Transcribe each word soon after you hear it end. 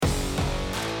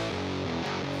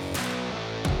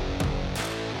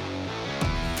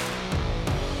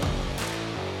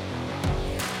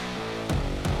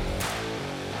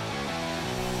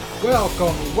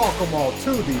Welcome all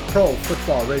to the Pro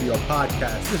Football Radio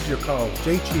Podcast. This is your co-host,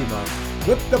 Jay Chima,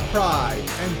 with the pride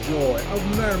and joy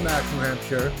of Merrimack, New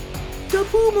Hampshire, the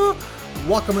Puma.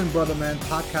 Welcome in, brother man.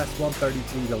 Podcast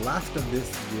 133, the last of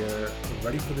this year.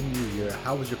 Ready for the new year.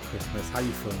 How was your Christmas? How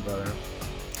you feeling, brother?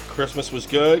 Christmas was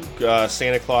good.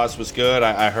 Santa Claus was good.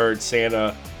 I heard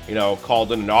Santa,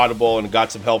 called in an audible and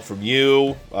got some help from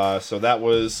you. So that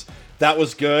was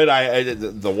good.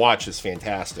 The watch is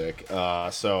fantastic.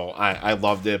 So I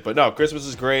loved it. But no, Christmas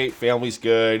is great. Family's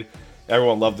good.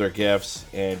 Everyone loved their gifts.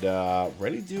 And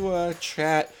ready to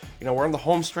chat. We're on the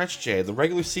home stretch, Jay. The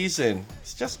regular season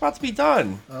is just about to be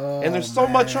done. And there's so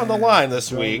much on the line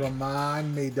this week.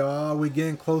 Remind me, dog. We're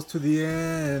getting close to the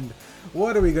end.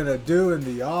 What are we going to do in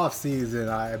the off season?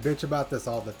 I bitch about this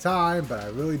all the time, but I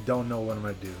really don't know what I'm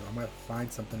going to do. I'm going to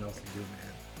find something else to do,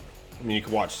 man. I mean, you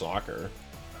can watch soccer.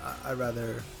 I'd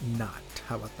rather not.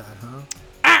 How about that, huh?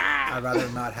 I'd rather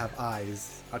not have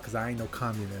eyes, because I ain't no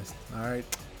communist, all right?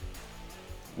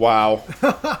 Wow.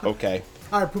 Okay.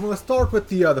 All right, Puma, let's start with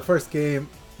the first game.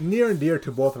 Near and dear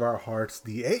to both of our hearts,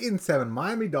 the 8-7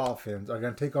 Miami Dolphins are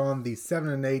going to take on the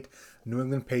 7-8 New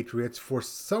England Patriots. All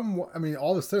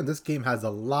of a sudden, this game has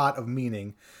a lot of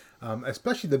meaning,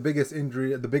 especially the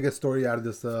biggest story out of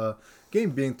this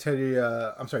game being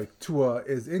Tua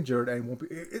is injured and won't be.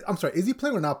 Is he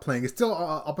playing or not playing? It's still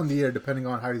up in the air depending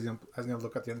on how he's going to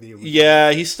look at the end of the year.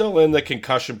 Yeah, he's still in the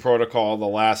concussion protocol the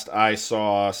last I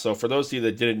saw. So for those of you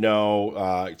that didn't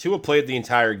know, Tua played the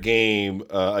entire game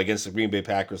against the Green Bay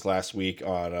Packers last week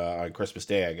on Christmas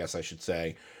Day, I guess I should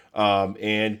say.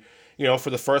 And for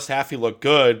the first half, he looked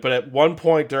good. But at one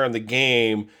point during the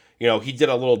game, he did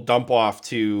a little dump off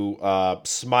to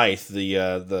Smythe, the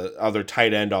other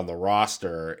tight end on the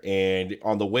roster. And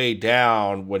on the way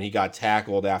down, when he got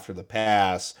tackled after the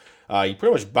pass, he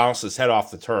pretty much bounced his head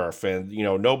off the turf. And,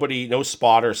 no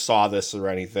spotter saw this or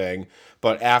anything.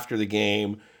 But after the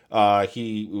game,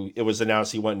 it was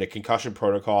announced he went into concussion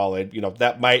protocol. And,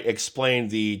 that might explain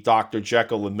the Dr.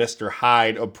 Jekyll and Mr.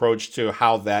 Hyde approach to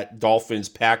how that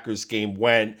Dolphins-Packers game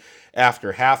went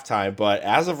after halftime. But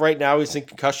as of right now, he's in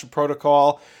concussion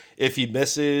protocol. If he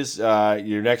misses,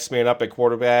 your next man up at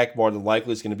quarterback more than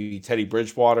likely is going to be Teddy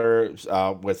Bridgewater,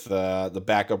 with the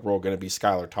backup role going to be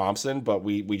Skylar Thompson. But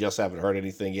we just haven't heard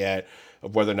anything yet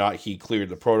of whether or not he cleared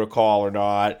the protocol or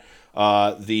not.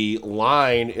 The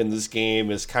line in this game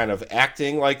is kind of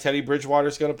acting like Teddy Bridgewater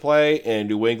is going to play, and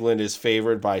New England is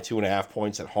favored by 2.5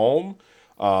 points at home.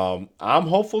 I'm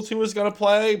hopeful Tua is going to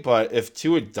play, but if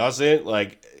Tua doesn't,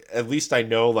 at least I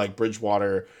know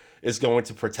Bridgewater is going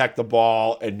to protect the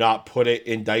ball and not put it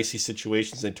in dicey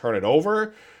situations and turn it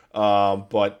over.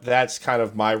 But that's kind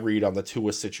of my read on the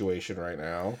Tua situation right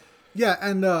now. Yeah,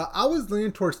 and I was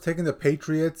leaning towards taking the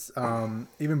Patriots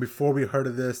even before we heard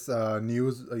of this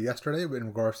news yesterday in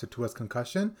regards to Tua's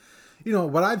concussion.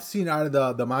 What I've seen out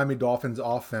of the Miami Dolphins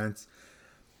offense,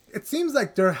 it seems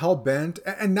like they're hell-bent,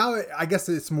 and now I guess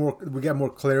we get more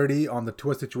clarity on the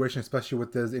Tua situation, especially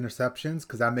with his interceptions,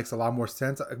 because that makes a lot more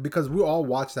sense. Because we all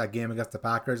watched that game against the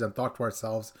Packers and thought to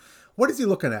ourselves, what is he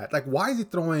looking at? Why is he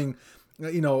throwing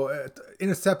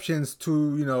interceptions to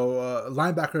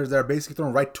linebackers that are basically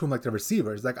thrown right to him like they're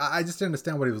receivers? I just didn't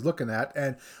understand what he was looking at,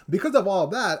 and because of all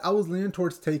of that, I was leaning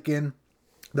towards taking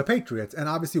the Patriots. And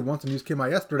obviously, once the news came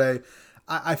out yesterday,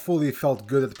 I fully felt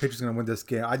good that the Patriots are going to win this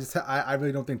game. I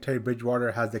really don't think Teddy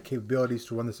Bridgewater has the capabilities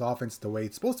to run this offense the way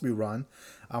it's supposed to be run.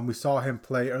 We saw him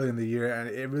play early in the year, and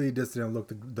it really just didn't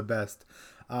look the best.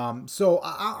 So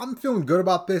I'm feeling good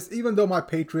about this, even though my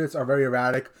Patriots are very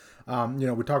erratic.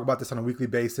 We talk about this on a weekly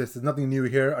basis. There's nothing new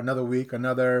here. Another week,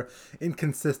 another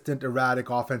inconsistent, erratic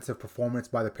offensive performance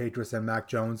by the Patriots and Mac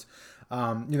Jones.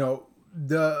 The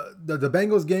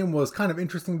Bengals game was kind of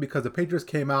interesting because the Patriots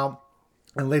came out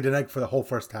and laid an egg for the whole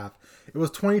first half. It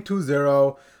was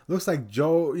 22-0. Looks like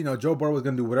Joe Burrow was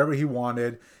going to do whatever he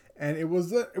wanted. And it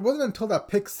wasn't until that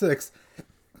pick six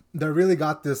that really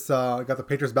got the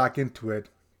Patriots back into it.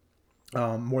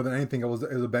 More than anything, it was the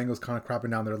Bengals kind of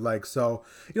crapping down their legs. So,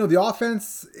 the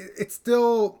offense, it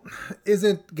still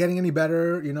isn't getting any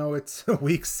better. It's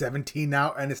week 17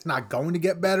 now, and it's not going to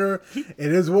get better.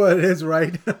 It is what it is,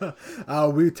 right?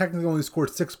 We technically only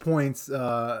scored 6 points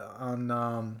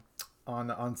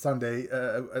on Sunday,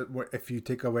 if you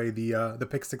take away the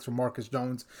pick six from Marcus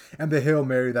Jones and the Hail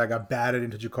Mary that got batted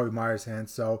into Jacoby Myers'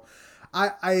 hands. So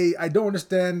I don't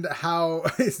understand how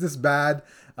it's this bad.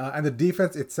 And the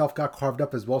defense itself got carved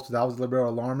up as well, so that was a little bit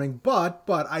alarming. But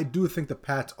I do think the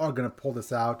Pats are going to pull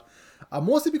this out.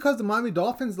 Mostly because the Miami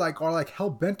Dolphins are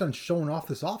hell-bent on showing off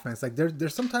this offense. They're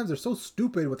sometimes they're so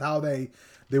stupid with how they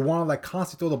want to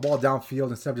constantly throw the ball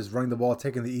downfield instead of just running the ball,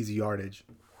 taking the easy yardage.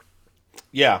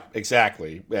 Yeah,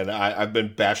 exactly. And I've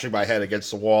been bashing my head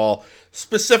against the wall,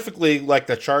 specifically like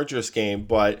the Chargers game,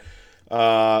 but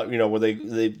where they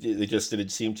just didn't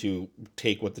seem to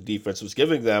take what the defense was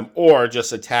giving them, or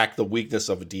just attack the weakness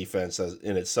of a defense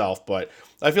in itself. But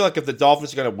I feel like if the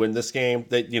Dolphins are going to win this game,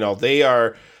 they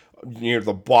are near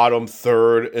the bottom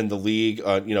third in the league,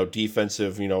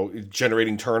 defensive,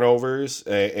 generating turnovers.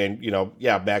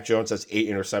 Mac Jones has 8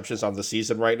 interceptions on the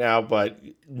season right now, but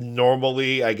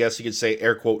normally, I guess you could say,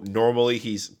 air quote, normally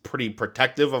he's pretty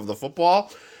protective of the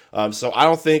football. So I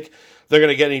don't think they're going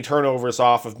to get any turnovers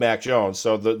off of Mac Jones.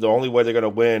 So the only way they're going to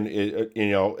win is,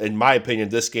 in my opinion,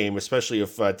 this game, especially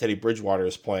if Teddy Bridgewater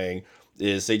is playing,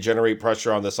 is they generate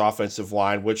pressure on this offensive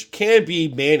line, which can be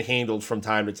manhandled from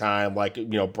time to time. Like,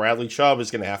 Bradley Chubb is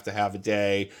going to have a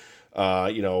day.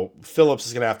 Phillips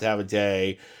is going to have a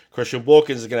day. Christian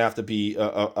Wilkins is going to have to be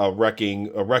a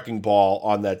wrecking ball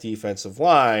on that defensive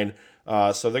line.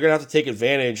 So they're going to have to take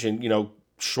advantage and,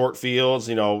 short fields,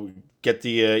 get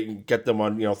them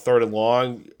on, third and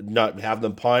long, not have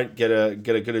them punt, get a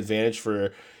good advantage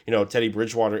for, Teddy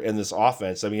Bridgewater in this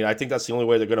offense. I mean, I think that's the only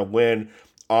way they're going to win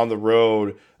on the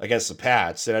road against the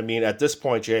Pats. And I mean, at this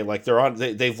point, Jay, like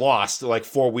they've lost like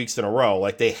 4 weeks in a row.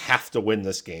 Like they have to win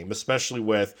this game, especially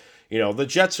with, the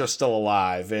Jets are still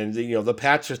alive and, the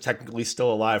Pats are technically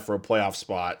still alive for a playoff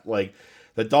spot. Like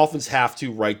the Dolphins have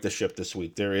to right the ship this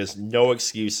week. There is no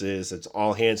excuses. It's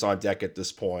all hands on deck at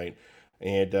this point.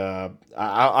 And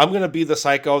I'm going to be the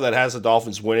psycho that has the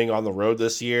Dolphins winning on the road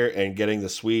this year and getting the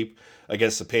sweep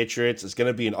against the Patriots. It's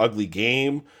going to be an ugly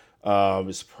game.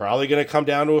 It's probably going to come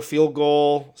down to a field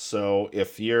goal. So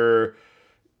if you're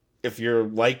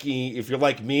like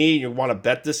me, you want to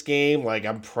bet this game, like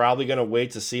I'm probably going to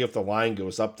wait to see if the line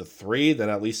goes up to 3, then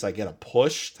at least I get a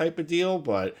push type of deal.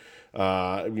 But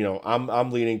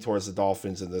I'm leaning towards the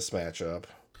Dolphins in this matchup.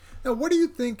 Now, what do you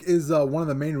think is one of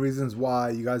the main reasons why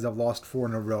you guys have lost 4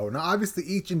 in a row? Now, obviously,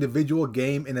 each individual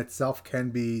game in itself can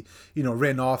be,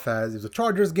 written off as it was a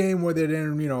Chargers game where they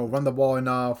didn't, run the ball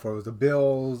enough, or it was the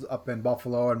Bills up in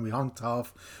Buffalo and we hung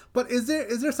tough. But is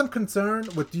there some concern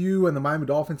with you and the Miami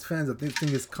Dolphins fans that this thing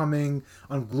is coming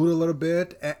unglued a little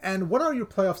bit? And what are your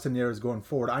playoff scenarios going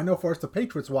forward? I know for us, the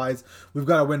Patriots-wise, we've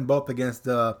got to win both against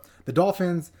the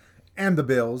Dolphins and the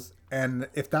Bills. And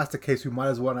if that's the case, we might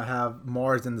as well have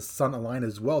Mars and the Sun align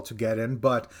as well to get in.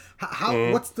 But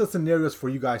what's the scenarios for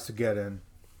you guys to get in?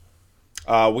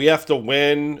 We have to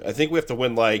win. I think we have to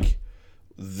win like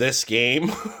this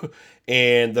game,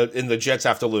 and the Jets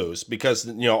have to lose because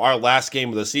our last game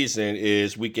of the season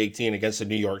is Week 18 against the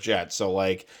New York Jets. So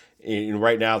like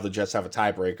right now the Jets have a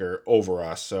tiebreaker over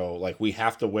us. So like we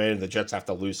have to win. The Jets have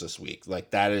to lose this week.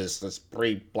 Like that's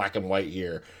pretty black and white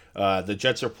here. The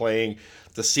Jets are playing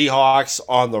the Seahawks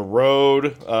on the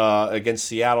road against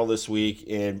Seattle this week,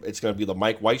 and it's going to be the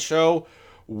Mike White show.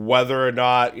 Whether or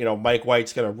not Mike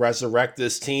White's going to resurrect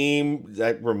this team,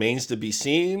 that remains to be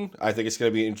seen. I think it's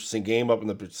going to be an interesting game up in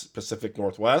the Pacific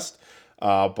Northwest.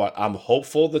 But I'm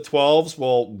hopeful the 12s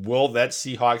will that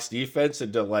Seahawks defense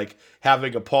into like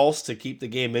having a pulse to keep the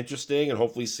game interesting, and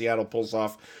hopefully Seattle pulls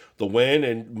off the win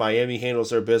and Miami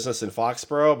handles their business in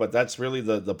Foxborough. But that's really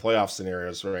the playoff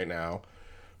scenarios right now.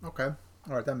 Okay,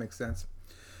 all right, that makes sense.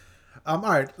 All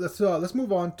right, let's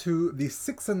move on to the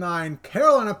 6-9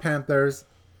 Carolina Panthers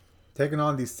taking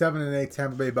on the 7-8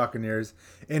 Tampa Bay Buccaneers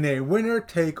in a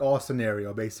winner-take-all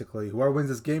scenario. Basically, whoever wins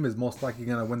this game is most likely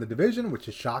going to win the division, which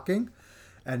is shocking,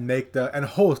 and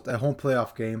host a home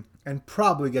playoff game and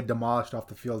probably get demolished off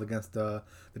the field against the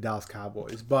Dallas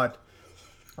Cowboys. But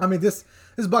I mean, this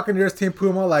Buccaneers team,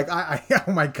 Puma, like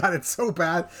oh my god, it's so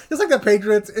bad. Just like the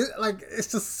Patriots,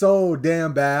 it's just so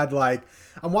damn bad. Like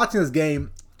I'm watching this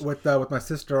game with my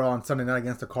sister on Sunday night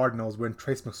against the Cardinals when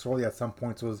Trace McSorley at some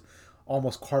points was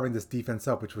almost carving this defense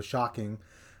up, which was shocking.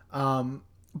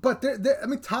 But I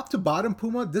mean, top to bottom,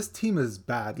 Puma, this team is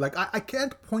bad. Like I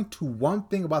can't point to one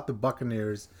thing about the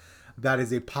Buccaneers that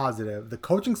is a positive. The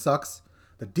coaching sucks.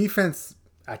 The defense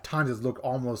at times has looked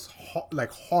almost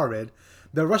like horrid.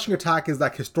 The rushing attack is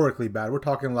like historically bad. We're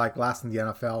talking like last in the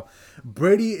NFL.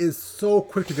 Brady is so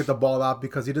quick to get the ball out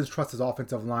because he doesn't trust his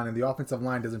offensive line and the offensive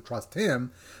line doesn't trust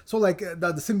him. So like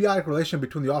the symbiotic relation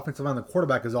between the offensive line and the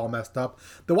quarterback is all messed up.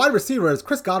 The wide receivers,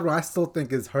 Chris Godwin, I still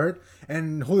think is hurt,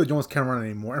 and Julio Jones can't run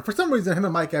anymore. And for some reason, him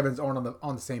and Mike Evans aren't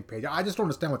on the same page. I just don't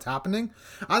understand what's happening.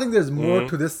 I think there's more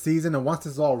to this season, and once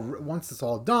it's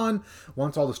all done,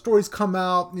 once all the stories come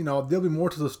out, there'll be more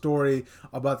to the story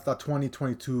about the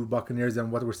 2022 Buccaneers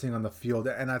and what we're seeing on the field.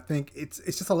 And I think it's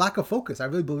just a lack of focus. I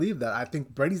really believe that. I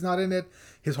think Brady's not in it.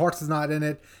 His heart is not in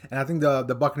it. And I think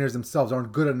the Buccaneers themselves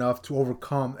aren't good enough to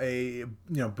overcome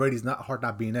Brady's heart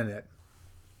not being in it.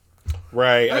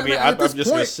 Right. I mean, I'm just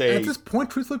going to say. At this point,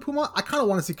 truthfully, Puma, I kind of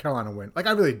want to see Carolina win. Like,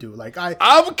 I really do. Like,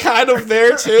 I'm kind of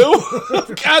there, too.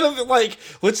 I'm kind of like,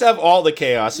 let's have all the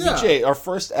chaos. Yeah. Jay, our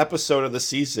first episode of the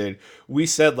season, we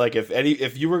said, like,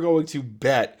 if you were going to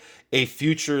bet a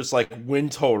futures, like, win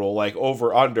total, like,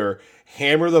 over, under,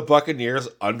 hammer the Buccaneers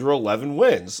under 11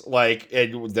 wins. Like,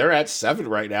 and they're at 7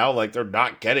 right now. Like, they're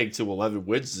not getting to 11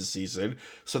 wins this season.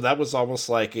 So that was almost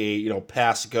like a,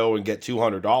 pass go and get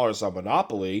 $200 on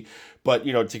Monopoly. But,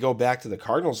 to go back to the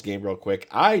Cardinals game real quick,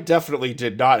 I definitely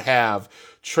did not have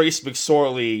Trace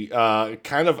McSorley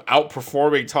kind of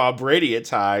outperforming Tom Brady at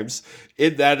times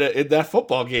in that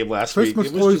football game last week.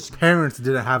 Trace McSorley's parents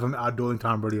didn't have him outdueling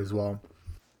Tom Brady as well.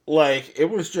 Like, it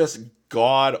was just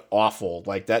god awful.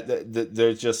 Like that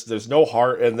there's no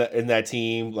heart in that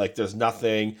team. Like, there's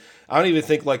nothing. I don't even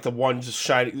think like the one just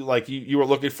shining, like you were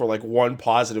looking for like one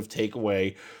positive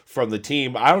takeaway from the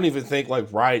team. I don't even think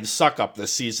like Ryan Suckup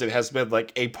this season has been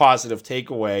like a positive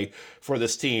takeaway for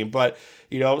this team. But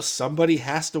somebody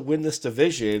has to win this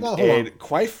division, and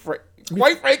quite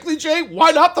frankly, Jay,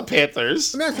 why not the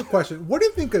Panthers? Let me ask you a question. What do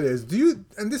you think it is?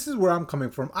 And this is where I'm coming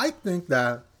from. I think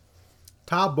that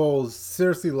Todd Bowles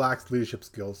seriously lacks leadership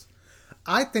skills.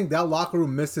 I think that locker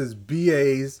room misses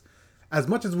BA's. As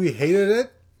much as we hated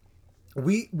it,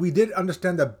 we did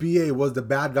understand that BA was the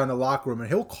bad guy in the locker room, and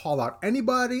he'll call out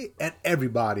anybody and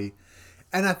everybody.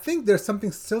 And I think there's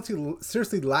something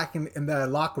seriously lacking in that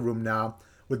locker room now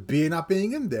with BA not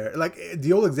being in there. Like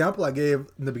the old example I gave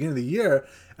in the beginning of the year,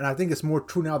 and I think it's more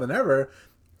true now than ever,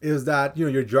 is that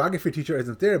your geography teacher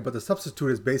isn't there, but the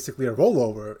substitute is basically a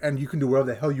rollover, and you can do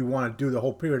whatever the hell you want to do the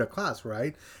whole period of class,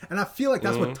 right? And I feel like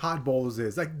that's what Todd Bowles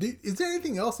is. Like, is there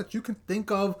anything else that you can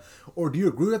think of, or do you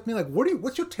agree with me? Like,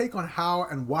 what's your take on how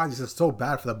and why this is so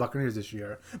bad for the Buccaneers this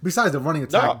year? Besides the running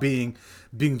attack being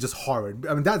just horrid.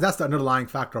 I mean, that's the underlying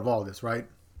factor of all this, right?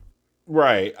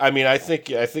 Right. I mean, I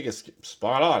think it's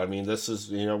spot on. I mean, this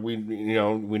is we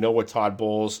know what Todd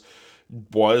Bowles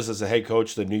was as a head coach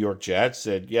of the New York Jets,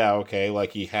 and yeah, okay,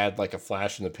 like he had like a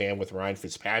flash in the pan with Ryan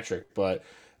Fitzpatrick, but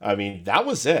I mean that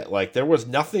was it. Like there was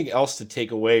nothing else to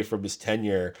take away from his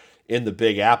tenure in the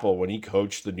Big Apple when he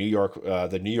coached the New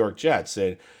York Jets.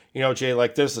 And Jay,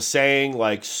 like there's a saying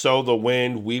like sow the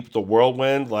wind, weep the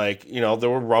whirlwind. Like there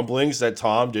were rumblings that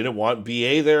Tom didn't want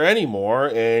BA there anymore,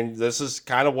 and this is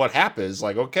kind of what happens.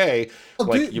 Like okay,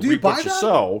 like you reap what you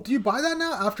sow. Do you buy that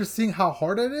now after seeing how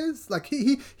hard it is? Like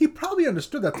he probably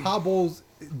understood that Todd Bowles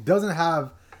doesn't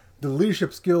have the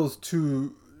leadership skills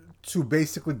to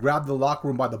basically grab the locker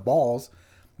room by the balls.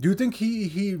 Do you think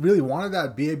he really wanted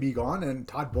that BA be gone and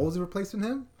Todd Bowles replacing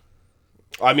him?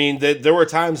 I mean, there were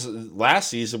times last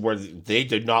season where they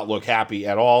did not look happy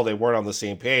at all. They weren't on the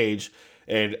same page.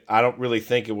 And I don't really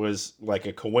think it was like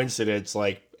a coincidence.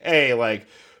 Like, hey, like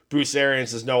Bruce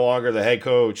Arians is no longer the head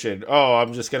coach. And,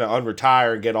 I'm just going to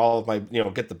unretire and get all of my,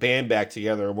 get the band back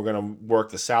together. And we're going to work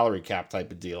the salary cap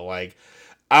type of deal. Like,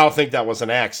 I don't think that was an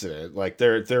accident. Like,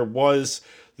 there was,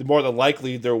 more than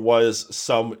likely, there was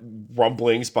some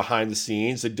rumblings behind the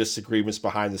scenes and disagreements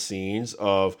behind the scenes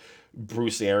of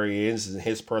Bruce Arians and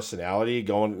his personality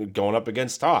going up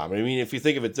against Tom. I mean, if you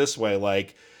think of it this way,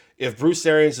 like if Bruce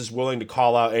Arians is willing to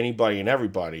call out anybody and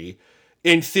everybody,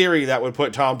 in theory that would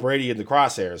put Tom Brady in the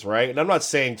crosshairs, right? And I'm not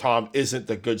saying Tom isn't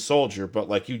the good soldier, but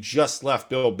like you just left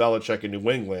Bill Belichick in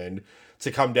New England to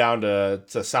come down to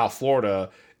South Florida,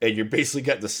 and you're basically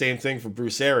getting the same thing from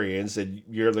Bruce Arians, and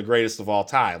you're the greatest of all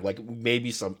time. Like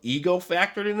maybe some ego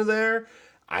factored into there.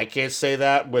 I can't say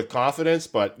that with confidence,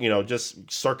 but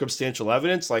just circumstantial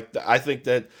evidence. Like I think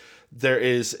that there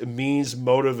is means,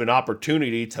 motive, and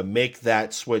opportunity to make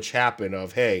that switch happen.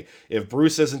 Of hey, if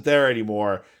Bruce isn't there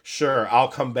anymore, sure, I'll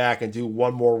come back and do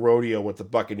one more rodeo with the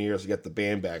Buccaneers to get the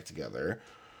band back together.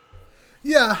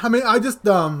 Yeah, I mean, I just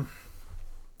don't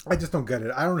get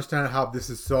it. I don't understand how this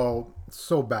is so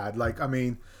bad. Like, I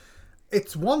mean,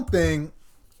 it's one thing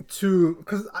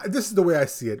because this is the way I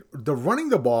see it. The running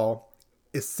the ball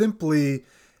is simply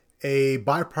a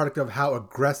byproduct of how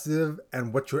aggressive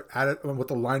and what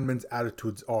the linemen's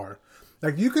attitudes are.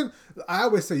 Like I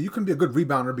always say you can be a good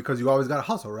rebounder because you always got to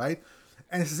hustle, right?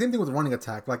 And it's the same thing with running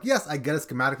attack. Like, yes, I get it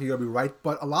schematically, you gotta be right,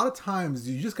 but a lot of times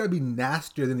you just gotta be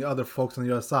nastier than the other folks on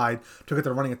the other side to get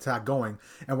the running attack going.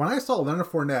 And when I saw Leonard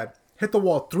Fournette hit the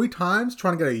wall 3 times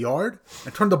trying to get a yard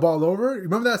and turn the ball over. You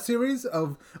remember that series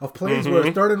of plays where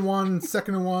it's 3rd and 1, 2nd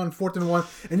and 1, 4th and 1,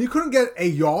 and you couldn't get a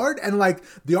yard, and like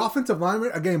the offensive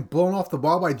lineman are getting blown off the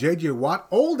ball by J.J. Watt.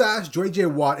 Old ass J.J.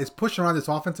 Watt is pushing around this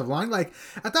offensive line. Like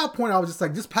at that point, I was just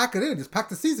like, just pack it in, just pack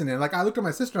the season in. Like I looked at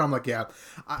my sister and I'm like, yeah,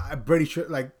 Brady should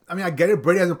like. I mean, I get it.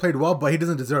 Brady hasn't played well, but he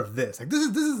doesn't deserve this. Like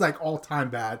this is like all time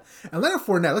bad. And Leonard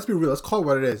Fournette, let's be real. Let's call it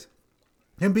what it is.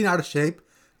 Him being out of shape,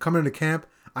 coming into camp,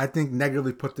 I think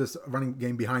negatively put this running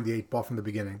game behind the 8 ball from the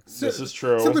beginning. This is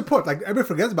true. Simply put, like everybody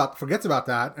forgets about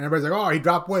that, and everybody's like, "Oh, he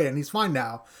dropped weight and he's fine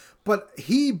now." But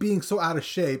he being so out of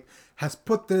shape has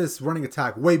put this running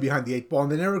attack way behind the 8 ball,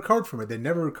 and they never recovered from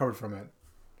it.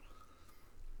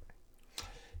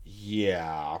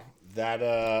 Yeah, that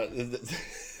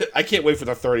I can't wait for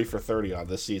the 30 for 30 on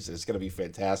this season. It's going to be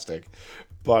fantastic.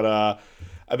 But I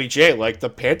mean, Jay, like the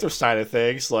Panthers side of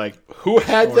things, like who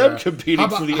had them competing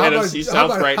for the NFC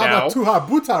South right now? How about Too Hot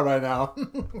Bhutan right now?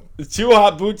 Too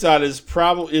Hot Bhutan is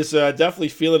definitely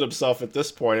feeling himself at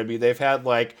this point. I mean, they've had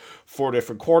like 4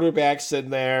 different quarterbacks in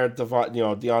there.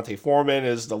 Deontay Foreman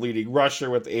is the leading rusher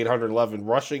with 811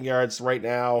 rushing yards right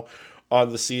now on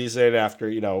the season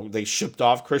after, they shipped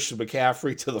off Christian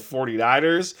McCaffrey to the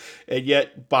 49ers. And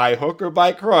yet, by hook or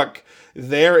by crook,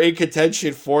 they're in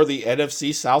contention for the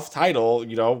NFC South title,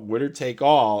 winner take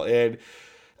all. And,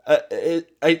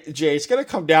 Jay, it's going to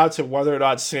come down to whether or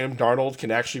not Sam Darnold can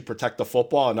actually protect the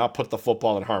football and not put the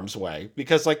football in harm's way.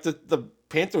 Because, like, the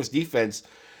Panthers defense,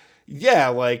 yeah,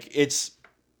 like, it's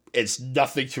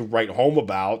nothing to write home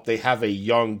about. They have a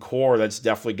young core that's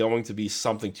definitely going to be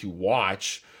something to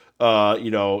watch.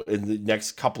 In the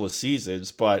next couple of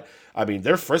seasons. But, I mean,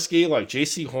 they're frisky. Like,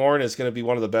 J.C. Horn is going to be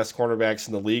one of the best cornerbacks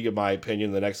in the league, in my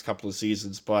opinion, in the next couple of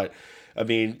seasons. But, I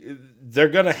mean, they're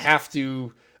going to have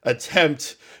to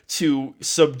attempt to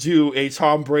subdue a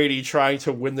Tom Brady trying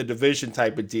to win the division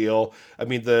type of deal. I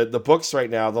mean, the books right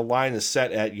now, the line is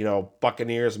set at,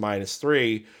 Buccaneers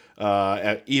 -3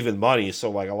 at even money.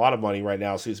 So, like, a lot of money right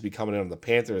now seems to be coming in on the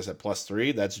Panthers at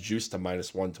 +3. That's juiced to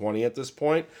 -120 at this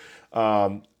point.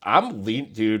 I'm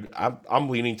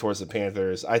leaning towards the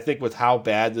Panthers. I think with how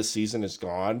bad this season has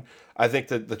gone, I think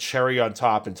that the cherry on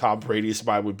top in Tom Brady's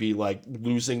mind would be like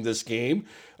losing this game.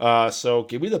 So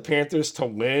give me the Panthers to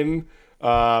win.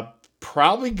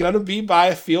 Probably gonna be by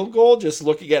a field goal. Just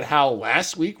looking at how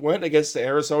last week went against the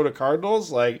Arizona Cardinals,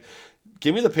 like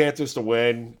give me the Panthers to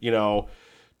win.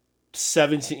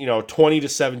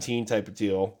 20-17 type of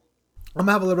deal. I'm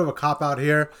gonna have a little bit of a cop out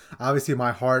here. Obviously,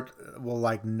 my heart will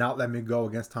like not let me go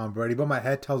against Tom Brady, but my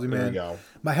head tells me,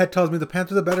 my head tells me the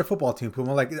Panthers are a better football team.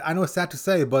 Puma, like I know it's sad to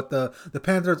say, but the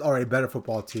Panthers are a better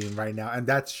football team right now, and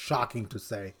that's shocking to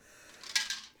say.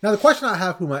 Now, the question I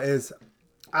have, Puma, is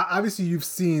obviously you've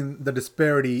seen the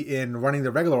disparity in running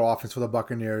the regular offense for the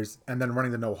Buccaneers and then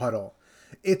running the no huddle.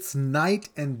 It's night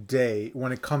and day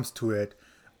when it comes to it.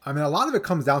 I mean, a lot of it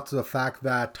comes down to the fact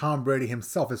that Tom Brady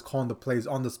himself is calling the plays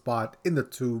on the spot in the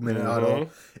 2-minute huddle,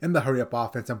 in the hurry-up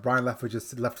offense, and Brian Leftwich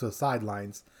is left to the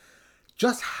sidelines.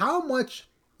 Just how much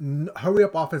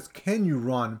hurry-up offense can you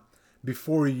run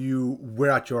before you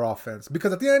wear out your offense?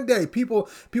 Because at the end of the day, people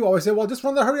always say, well, just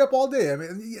run the hurry-up all day. I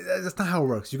mean, that's not how it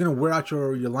works. You're going to wear out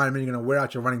your linemen. You're going to wear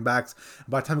out your running backs.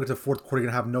 By the time you get to the fourth quarter,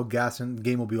 you're going to have no gas, and the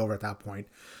game will be over at that point.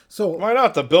 So why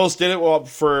not? The Bills did it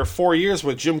for 4 years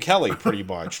with Jim Kelly, pretty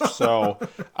much. So,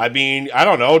 I mean, I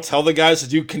don't know. Tell the guys to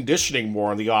do conditioning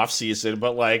more in the offseason,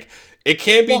 but, like, it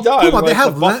can be done. Puma,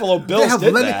 like the Buffalo Bills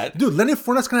did that. Dude, Leonard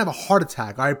Fournette's going to have a heart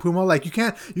attack, all right, Puma? Like, you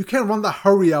can't run the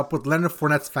hurry up with Leonard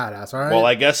Fournette's fat ass, all right? Well,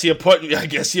 I guess you put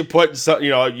some,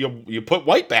 you put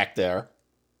White back there.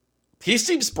 He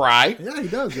seems spry. Yeah, he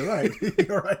does. You're right.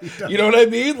 You're right. You know what I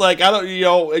mean? Like,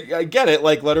 I get it.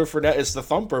 Like, Leonard Fournette is the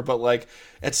thumper, but, like,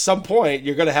 at some point,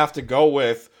 you're going to have to go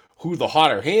with who the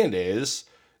hotter hand is.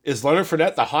 Is Leonard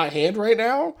Fournette the hot hand right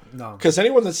now? No. Because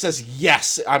anyone that says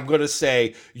yes, I'm going to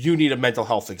say you need a mental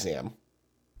health exam.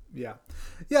 Yeah.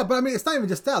 Yeah, but I mean, it's not even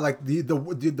just that. Like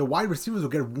the wide receivers will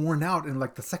get worn out in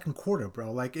like the second quarter,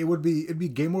 bro. Like it'd be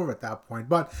game over at that point.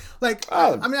 But like,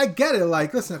 I mean, I get it.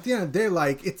 Like, listen, at the end of the day,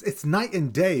 like it's night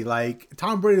and day. Like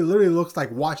Tom Brady literally looks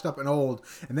like washed up and old,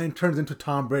 and then turns into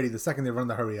Tom Brady the second they run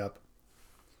the hurry up.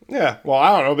 Yeah, well,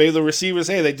 I don't know. Maybe the receivers,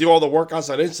 hey, they do all the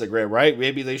workouts on Instagram, right?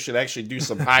 Maybe they should actually do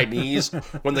some high knees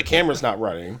when the camera's not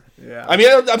running. Yeah. I mean,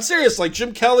 I'm serious. Like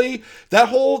Jim Kelly, that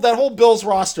whole Bills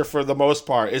roster for the most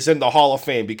part is in the Hall of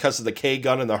Fame because of the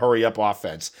K-gun and the hurry-up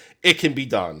offense. It can be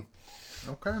done.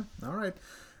 Okay. All right.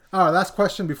 Last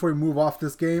question before we move off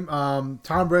this game.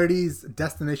 Tom Brady's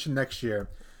destination next year.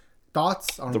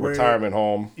 Thoughts on the retirement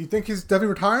home? You think he's definitely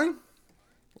retiring?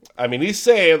 I mean, he's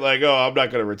saying like, "Oh, I'm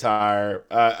not going to retire.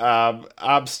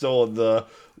 I'm still the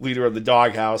leader of the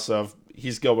doghouse of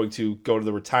he's going to go to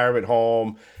the retirement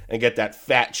home and get that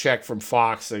fat check from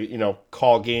Fox,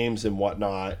 call games and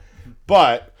whatnot."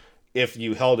 But if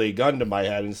you held a gun to my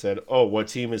head and said, "Oh, what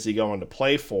team is he going to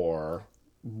play for?"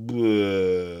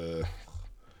 Bleh.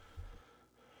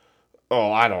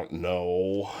 Oh, I don't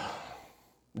know.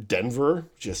 Denver?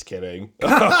 Just kidding.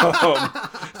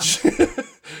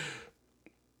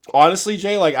 Honestly,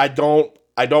 Jay, like I don't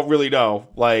really know.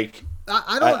 Like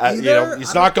I don't either.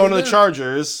 He's not going to the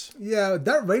Chargers. Yeah,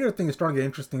 that Raider thing is starting to get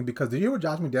interesting because did you hear what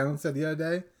Josh McDaniels said the other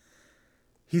day?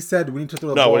 He said we need to throw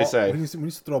the ball. What did he say? We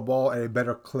need to throw a ball at a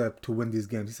better clip to win these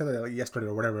games. He said that like yesterday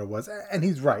or whatever it was, and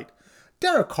he's right.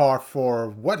 Derek Carr, for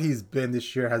what he's been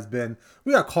this year, has been.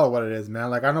 We gotta call it what it is, man.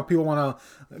 Like I know people want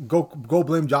to go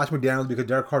blame Josh McDaniels because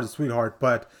Derek Carr's a sweetheart,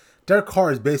 but Derek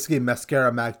Carr is basically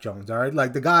mascara Mac Jones. All right,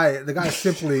 like the guy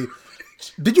simply.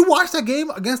 Did you watch that game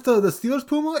against the Steelers,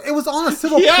 Puma? It was on a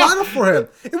silver platter for him.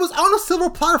 It was on a silver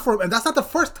platter for him, and that's not the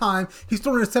first time he's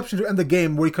thrown an interception to end the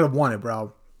game where he could have won it,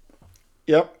 bro.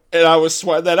 Yep. And I was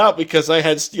sweating that out because I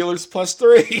had Steelers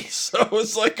 +3. So I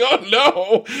was like, oh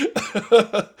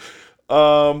no.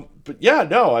 But yeah,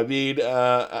 no, I mean,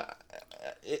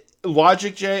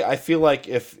 logic, Jay, I feel like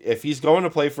if he's going to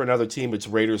play for another team, it's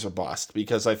Raiders or bust.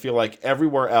 Because I feel like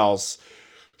everywhere else,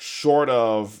 short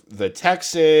of the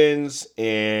Texans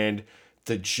and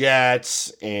the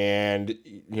Jets and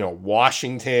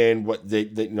Washington,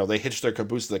 they hitched their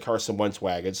caboose to the Carson Wentz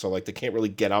wagon, so like they can't really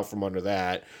get out from under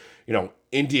that.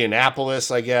 Indianapolis,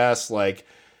 I guess, like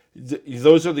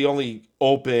those are the only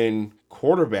open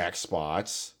quarterback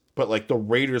spots. But like the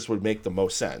Raiders would make the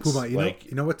most sense. Puma,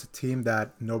 you know what's a team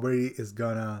that nobody is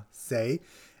gonna say,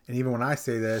 and even when I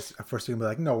say this, at first you're gonna be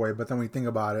like, no way. But then when you think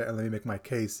about it, and let me make my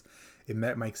case, it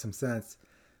makes some sense.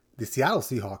 The Seattle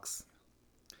Seahawks,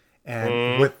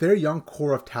 and with their young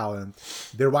core of talent,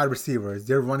 their wide receivers,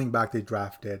 their running back they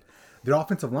drafted, their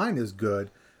offensive line is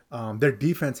good. Their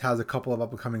defense has a couple of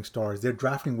up-and-coming stars. They're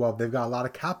drafting well. They've got a lot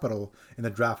of capital in the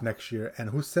draft next year. And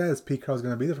who says Pete Carroll's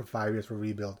going to be there for 5 years for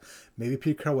rebuild? Maybe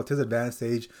Pete Carroll, with his advanced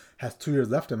age, has 2 years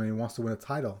left in him and he wants to win a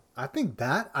title. I think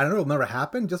that, I don't know, it'll never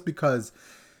happen just because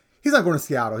he's not going to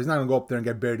Seattle. He's not going to go up there and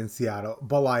get buried in Seattle.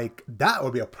 But, like, that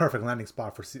would be a perfect landing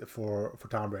spot for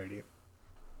Tom Brady.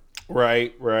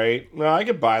 Right. No, I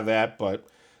could buy that, but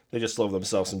they just love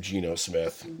themselves some Geno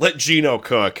Smith. Let Geno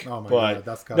cook. Oh my God,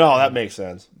 that makes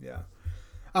sense. Yeah.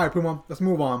 All right, Puma, let's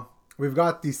move on. We've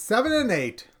got the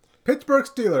 7-8 Pittsburgh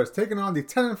Steelers taking on the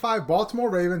 10-5 Baltimore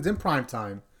Ravens in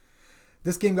primetime.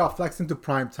 This game got flexed into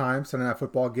primetime, Sunday Night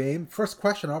Football game. First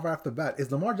question right off the bat,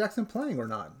 is Lamar Jackson playing or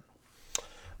not?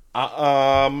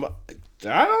 I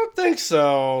don't think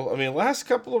so. I mean, last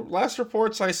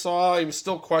reports I saw, he was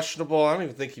still questionable. I don't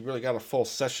even think he really got a full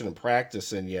session of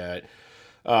practice in yet.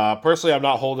 Personally, I'm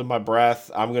not holding my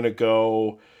breath. I'm gonna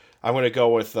go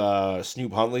with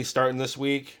Snoop Huntley starting this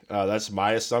week. That's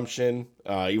my assumption.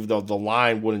 Even though the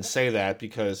line wouldn't say that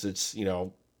because it's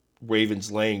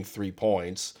Ravens laying 3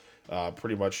 points,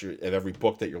 pretty much at every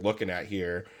book that you're looking at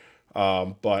here.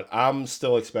 But I'm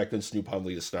still expecting Snoop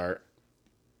Huntley to start.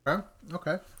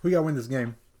 Okay. Who you got to win this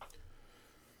game?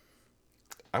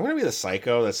 I'm gonna be the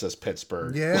psycho that says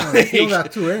Pittsburgh. Yeah, I feel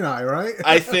that too, ain't I? Right?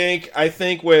 I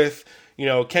think with.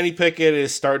 Kenny Pickett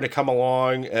is starting to come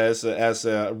along as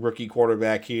a rookie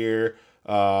quarterback here.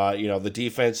 The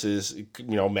defense is,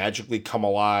 magically come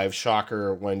alive.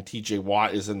 Shocker when TJ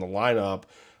Watt is in the lineup.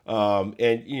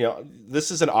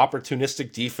 This is an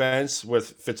opportunistic defense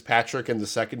with Fitzpatrick in the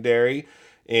secondary.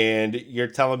 And you're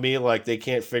telling me like they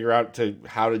can't figure out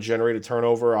how to generate a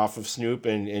turnover off of Snoop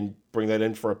and bring that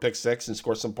in for a pick six and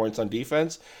score some points on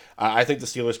defense. I think the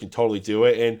Steelers can totally do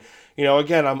it. And,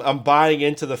 again, I'm buying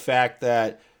into the fact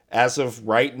that as of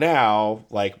right now,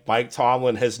 like Mike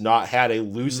Tomlin has not had a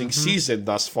losing season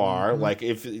thus far. Like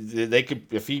if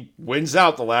he wins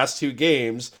out the last 2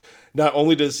 games, not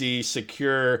only does he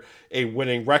secure a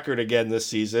winning record again this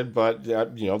season, but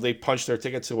they punched their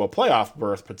ticket to a playoff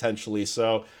berth potentially.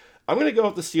 So I'm going to go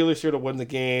with the Steelers here to win the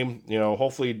game.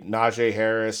 Hopefully Najee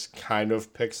Harris kind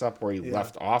of picks up where he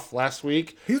left off last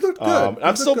week. He looked good.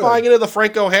 I'm still buying into the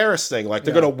Franco Harris thing. Like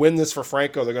they're going to win this for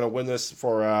Franco. They're going to win this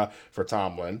for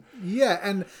Tomlin. Yeah,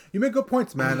 and you make good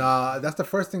points, man. That's the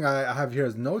first thing I have here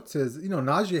as notes is,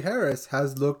 Najee Harris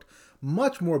has looked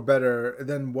much more better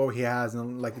than what he has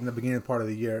in the beginning part of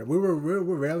the year. We were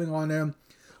railing on him,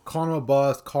 calling him a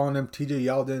bust, calling him TJ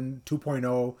Yeldon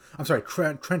 2.0. I'm sorry,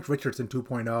 Trent Richardson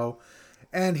 2.0.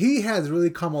 And he has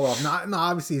really come along. Not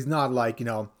obviously he's not like,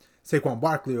 Saquon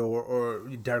Barkley or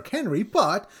Derrick Henry,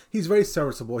 but he's very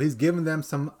serviceable. He's given them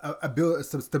some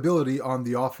some stability on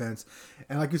the offense.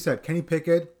 And like you said, Kenny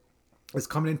Pickett is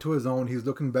coming into his own. He's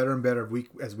looking better and better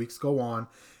as weeks go on.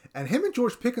 And him and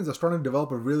George Pickens are starting to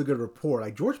develop a really good rapport.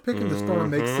 Like, George Pickens is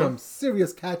starting to make some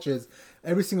serious catches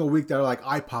every single week that are like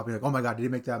eye-popping. Like, oh my God, did he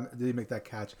make that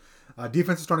catch?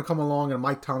 Defense is starting to come along, and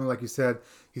Mike Tomlin, like you said,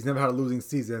 he's never had a losing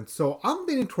season. So I'm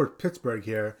leaning towards Pittsburgh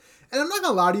here. And I'm not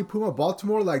going to lie to you, Puma,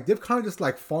 Baltimore, like, they've kind of just,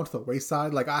 like, fallen to the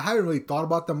wayside. Like, I haven't really thought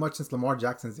about them much since Lamar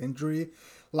Jackson's injury.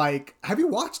 Like, have you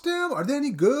watched them? Are they any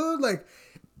good? Like,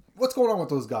 what's going on with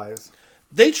those guys?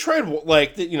 They trade,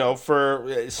 like,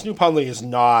 for Snoop Hundley is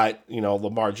not,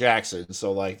 Lamar Jackson.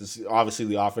 So, like, obviously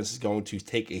the offense is going to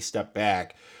take a step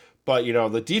back. But,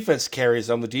 the defense carries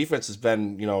them. The defense has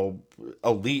been,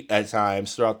 elite at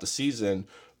times throughout the season.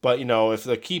 But, if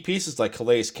the key pieces like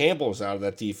Calais Campbell is out of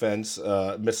that defense,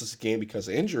 misses a game because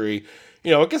of injury,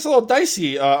 it gets a little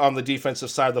dicey on the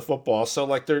defensive side of the football. So,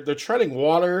 like, they're treading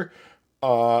water,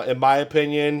 in my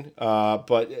opinion.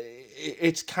 But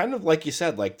it's kind of like you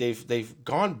said, like, they've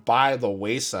gone by the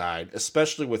wayside,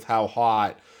 especially with how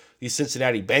hot these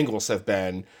Cincinnati Bengals have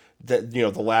been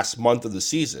the last month of the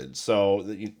season. So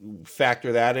you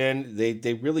factor that in,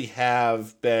 they really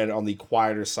have been on the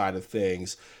quieter side of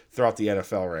things throughout the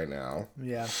NFL right now.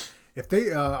 Yeah. If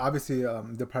they obviously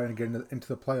they're probably going to get into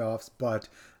the playoffs, but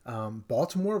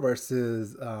Baltimore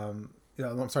versus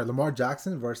Lamar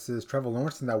Jackson versus Trevor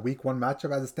Lawrence in that week 1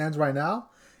 matchup as it stands right now,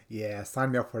 yeah,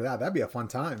 sign me up for that. That'd be a fun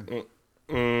time.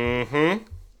 Mm-hmm.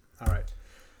 All right.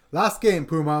 Last game,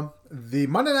 Puma. The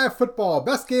Monday Night Football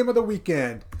best game of the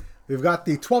weekend. We've got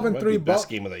the 12-3 best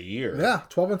game of the year. Yeah,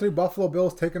 12-3 Buffalo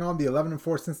Bills taking on the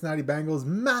 11-4 Cincinnati Bengals.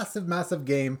 Massive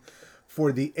game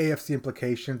for the AFC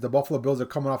implications. The Buffalo Bills are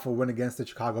coming off a win against the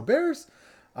Chicago Bears,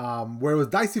 where it was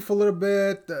dicey for a little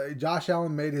bit. Josh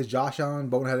Allen made his Josh Allen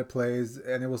boneheaded plays,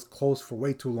 and it was close for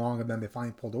way too long, and then they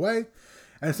finally pulled away.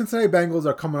 And the Cincinnati Bengals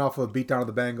are coming off of a beatdown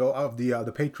of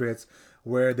the Patriots,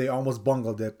 where they almost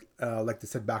bungled it, like they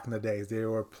said back in the days. They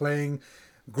were playing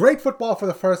great football for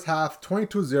the first half,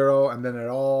 22-0, and then it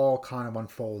all kind of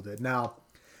unfolded. Now,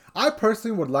 I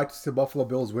personally would like to see the Buffalo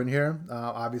Bills win here.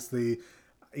 Obviously,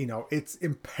 it's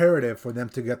imperative for them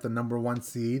to get the number 1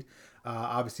 seed.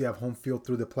 Obviously, have home field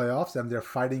through the playoffs, and they're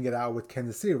fighting it out with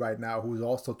Kansas City right now, who's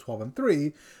also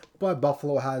 12-3. But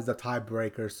Buffalo has the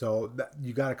tiebreaker, so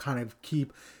you got to kind of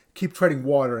keep treading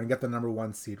water and get the number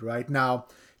 1 seed right now.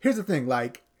 Here's the thing: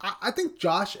 like, I think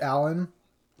Josh Allen.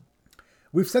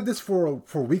 We've said this for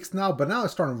weeks now, but now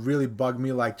it's starting to really bug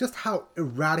me, like, just how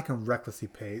erratic and reckless he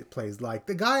plays. Like,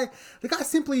 the guy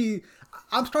simply,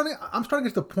 I'm starting to get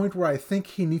to the point where I think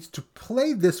he needs to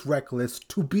play this reckless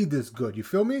to be this good. You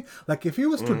feel me? Like, if he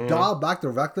was to dial back the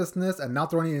recklessness and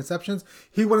not throw any interceptions,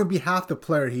 he wouldn't be half the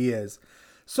player he is.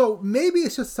 So maybe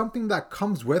it's just something that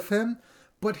comes with him,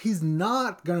 but he's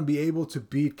not going to be able to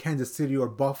beat Kansas City or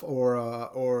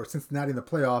or Cincinnati in the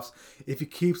playoffs if he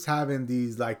keeps having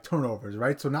these, like, turnovers,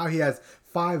 right? So now he has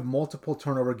 5 multiple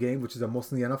turnover games, which is the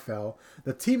most in the NFL.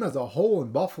 The team as a whole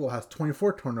in Buffalo has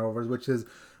 24 turnovers, which is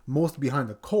most behind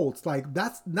the Colts. Like,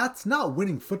 that's not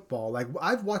winning football. Like,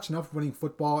 I've watched enough winning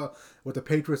football with the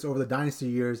Patriots over the dynasty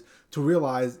years to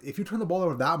realize if you turn the ball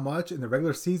over that much in the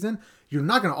regular season, you're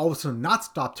not going to all of a sudden not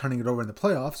stop turning it over in the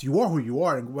playoffs. You are who you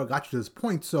are and what got you to this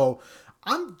point. So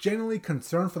I'm genuinely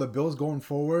concerned for the Bills going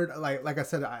forward. Like I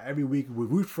said, every week we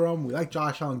root for him. We like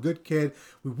Josh Allen, good kid.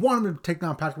 We want him to take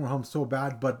down Patrick Mahomes so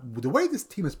bad, but the way this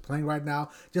team is playing right now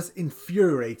just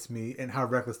infuriates me in how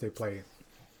reckless they play.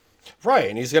 Right,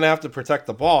 and he's going to have to protect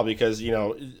the ball because,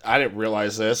 I didn't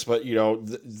realize this, but,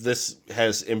 this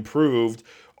has improved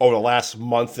over the last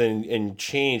month and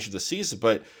change of the season.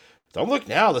 But don't look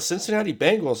now, the Cincinnati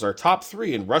Bengals are top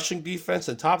 3 in rushing defense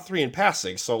and top 3 in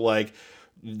passing. So, like,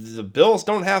 the Bills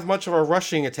don't have much of a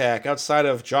rushing attack outside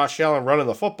of Josh Allen running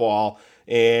the football.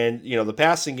 And, the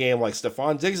passing game, like,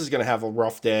 Stephon Diggs is going to have a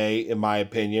rough day, in my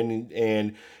opinion.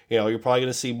 And you're probably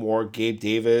going to see more Gabe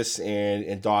Davis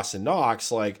and Dawson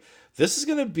Knox. Like, this is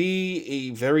going to be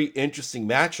a very interesting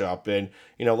matchup. And,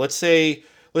 let's say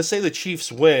the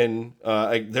Chiefs win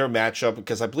their matchup,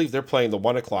 because I believe they're playing the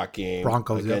 1:00 game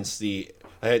Broncos, against the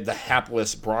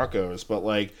hapless Broncos. But,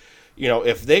 like,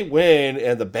 if they win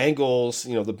and the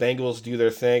Bengals do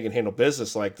their thing and handle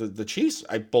business, like the Chiefs,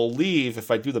 I believe,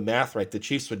 if I do the math right, the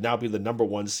Chiefs would now be the number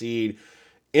 1 seed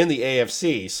in the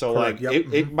AFC. So, correct.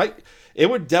 Like, Yep. it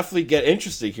would definitely get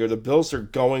interesting here. The Bills are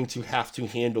going to have to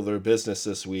handle their business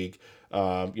this week,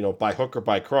 by hook or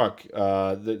by crook.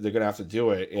 They're going to have to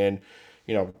do it. And,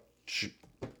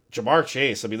 Jamar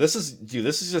Chase. I mean, this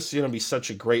is just going to be such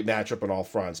a great matchup on all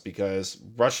fronts because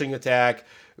rushing attack,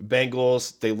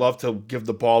 Bengals, they love to give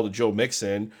the ball to Joe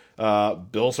Mixon.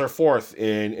 Bills are fourth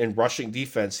in rushing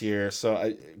defense here.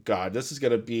 So, God, this is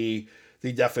going to be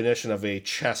the definition of a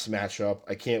chess matchup.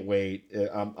 I can't wait.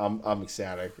 I'm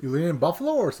ecstatic. You leaning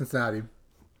Buffalo or Cincinnati?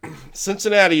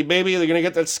 Cincinnati, baby, they're going to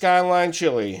get that Skyline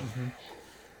chili. Mm-hmm.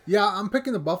 Yeah, I'm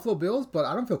picking the Buffalo Bills, but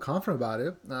I don't feel confident about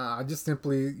it. I just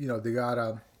simply, they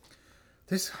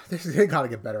gotta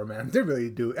get better, man. They really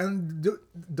do. And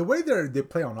the way they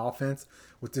play on offense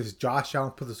with this Josh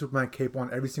Allen put the Superman cape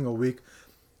on every single week.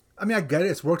 I mean, I get it.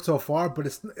 It's worked so far, but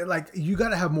it's like you got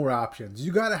to have more options.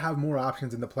 You got to have more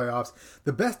options in the playoffs.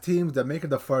 The best teams that make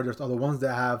it the furthest are the ones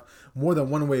that have more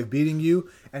than one way of beating you.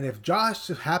 And if Josh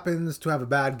happens to have a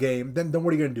bad game, then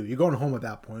what are you going to do? You're going home at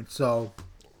that point. So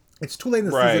it's too late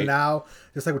in the season now,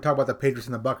 just like we talk about the Patriots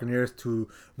and the Buccaneers, to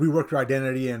rework your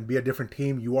identity and be a different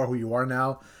team. You are who you are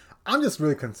now. I'm just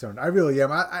really concerned. I really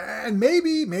am. And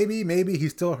maybe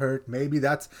he's still hurt. Maybe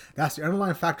that's the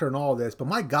underlying factor in all of this. But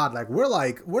my God, we're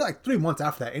like 3 months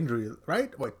after that injury,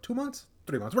 right? Wait, 2 months?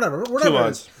 3 months? Whatever 2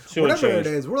 months. Whatever it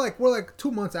is. We're like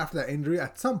 2 months after that injury.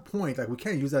 At some point, we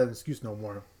can't use that as an excuse no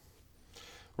more.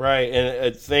 Right, and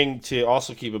a thing to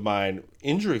also keep in mind,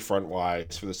 injury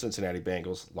front-wise for the Cincinnati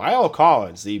Bengals, Lyle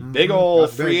Collins, the big old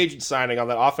free agent signing on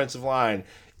that offensive line,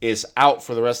 is out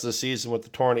for the rest of the season with the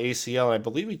torn ACL, and I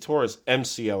believe he tore his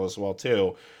MCL as well,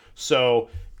 too. So,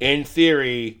 in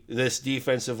theory, this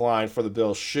defensive line for the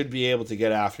Bills should be able to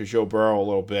get after Joe Burrow a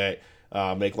little bit,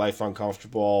 make life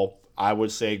uncomfortable. I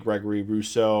would say Gregory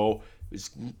Rousseau is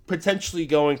potentially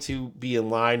going to be in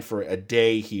line for a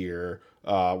day here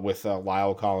with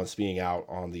Lyle Collins being out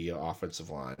on the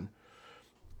offensive line.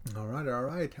 All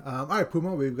right. All right,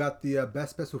 Puma, we've got the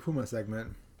Best Bets with Puma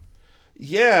segment.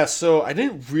 Yeah, so I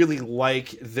didn't really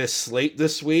like this slate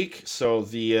this week. So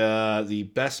the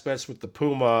best bets with the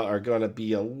Puma are going to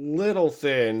be a little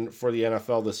thin for the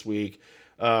NFL this week.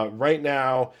 Right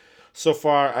now, so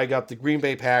far, I got the Green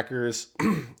Bay Packers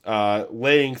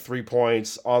laying 3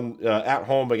 points on at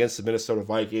home against the Minnesota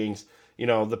Vikings.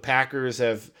 The Packers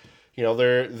have,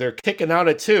 they're kicking out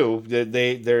at 2.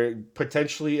 They're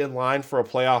potentially in line for a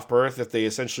playoff berth if they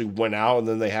essentially win out, and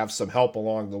then they have some help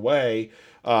along the way.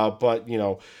 But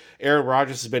Aaron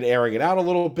Rodgers has been airing it out a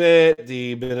little bit.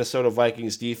 The Minnesota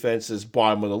Vikings defense is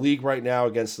bottom of the league right now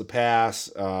against the pass.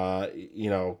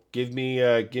 Give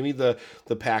me the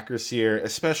Packers here,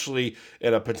 especially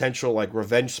in a potential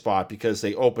revenge spot because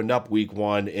they opened up week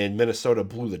 1 and Minnesota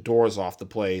blew the doors off the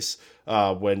place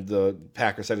when the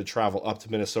Packers had to travel up to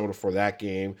Minnesota for that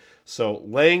game. So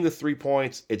laying the 3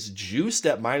 points, it's juiced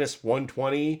at minus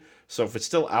 120. So if it's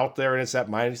still out there and it's at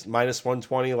minus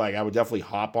 120, I would definitely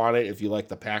hop on it if you like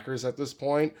the Packers at this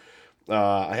point.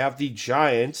 I have the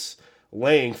Giants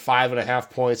laying 5.5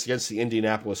 points against the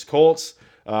Indianapolis Colts.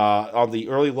 On the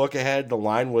early look ahead, the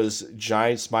line was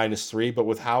Giants -3, but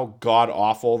with how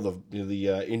god-awful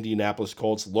the Indianapolis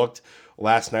Colts looked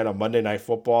last night on Monday Night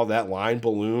Football, that line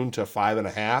ballooned to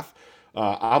 5.5.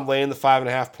 I'm laying the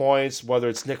 5.5 points, whether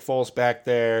it's Nick Foles back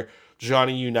there,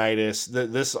 Johnny Unitas.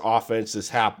 This offense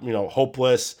is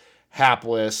hopeless,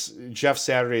 hapless. Jeff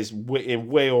Saturday's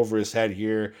way over his head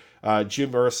here.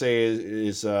 Jim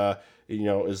Irsay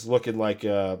is looking like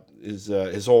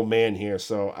his old man here.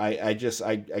 So I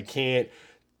can't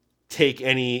take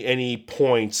any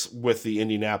points with the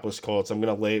Indianapolis Colts. I'm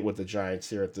going to lay it with the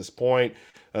Giants here at this point,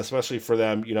 especially for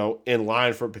them, in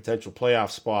line for a potential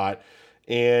playoff spot.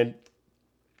 And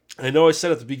I know I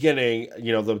said at the beginning,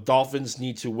 the Dolphins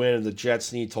need to win and the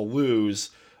Jets need to lose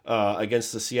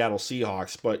against the Seattle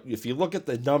Seahawks. But if you look at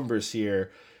the numbers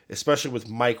here, especially with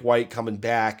Mike White coming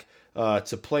back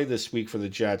to play this week for the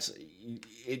Jets,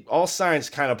 all signs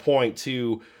kind of point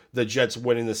to the Jets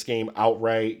winning this game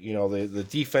outright. The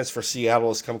defense for Seattle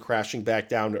has come crashing back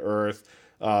down to earth.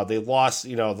 They lost,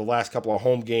 the last couple of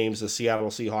home games the Seattle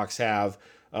Seahawks have.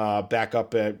 Back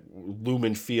up at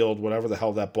Lumen Field, whatever the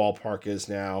hell that ballpark is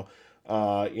now.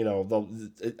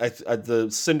 The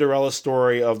Cinderella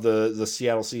story of the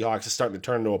Seattle Seahawks is starting to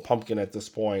turn into a pumpkin at this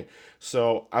point.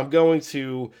 So I'm going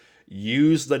to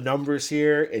use the numbers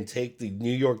here and take the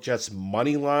New York Jets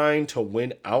money line to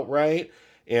win outright.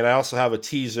 And I also have a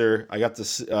teaser. I got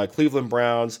the Cleveland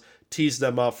Browns, teased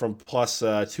them up from plus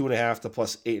 2.5 to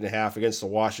plus 8.5 against the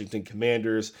Washington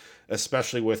Commanders,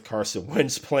 especially with Carson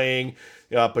Wentz playing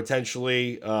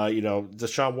potentially.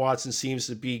 Deshaun Watson seems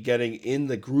to be getting in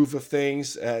the groove of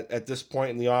things at this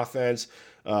point in the offense.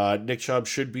 Nick Chubb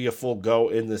should be a full go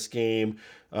in this game.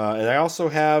 And I also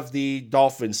have the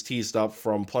Dolphins teased up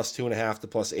from plus 2.5 to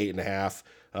plus 8.5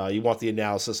 you want the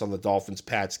analysis on the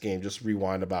Dolphins-Pats game, just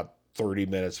rewind about 30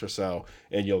 minutes or so,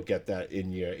 and you'll get that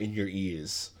in your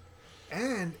ears.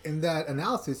 And in that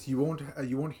analysis, you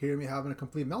won't hear me having a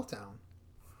complete meltdown.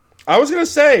 I was gonna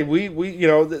say we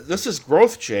this is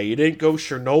growth, Jay. You didn't go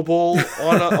Chernobyl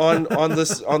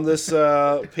on this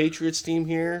Patriots team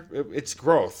here. It's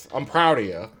growth. I'm proud of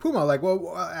you, Puma. Like,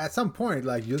 well, at some point,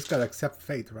 like you just gotta accept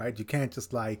fate, right? You can't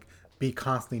just like be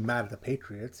constantly mad at the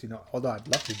Patriots. Although I'd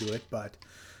love to do it, but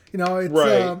it's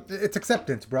right. It's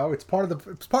acceptance, bro. It's part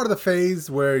of the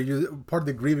phase where part of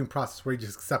the grieving process where you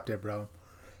just accept it, bro.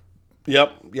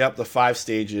 Yep. The 5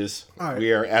 stages. All right.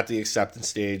 We are at the acceptance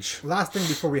stage. Last thing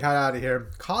before we head out of here,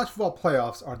 college football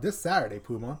playoffs are this Saturday,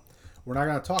 Puma. We're not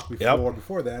going to talk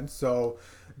before then. So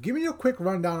give me a quick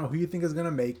rundown of who you think is going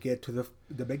to make it to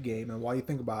the big game and why you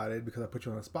think about it, because I put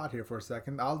you on the spot here for a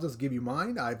second. I'll just give you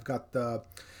mine. I've got the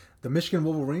Michigan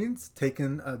Wolverines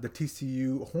taking the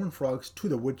TCU Horned Frogs to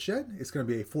the woodshed. It's going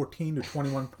to be a 14 to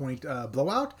 21 point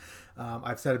blowout.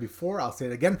 I've said it before. I'll say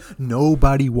it again.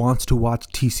 Nobody wants to watch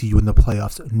TCU in the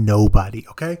playoffs. Nobody.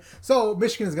 Okay. So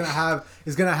Michigan is going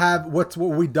to have what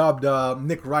we dubbed.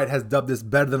 Nick Wright has dubbed this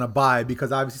better than a bye,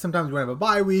 because obviously sometimes when you have a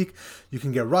bye week, you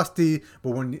can get rusty.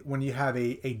 But when you have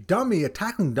a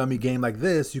tackling dummy game like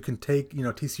this, you can take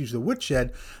TCU to the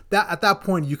woodshed. That at that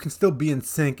point you can still be in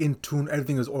sync, in tune.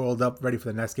 Everything is oiled up, ready for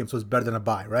the next game. So it's better than a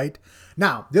bye, right?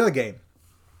 Now the other game,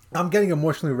 I'm getting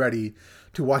emotionally ready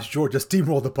to watch Georgia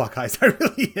steamroll the Buckeyes. I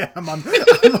really am.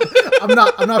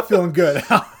 I'm not feeling good.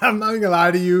 I'm not even gonna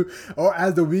lie to you. Or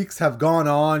as the weeks have gone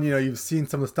on, you've seen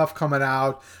some of the stuff coming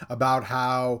out about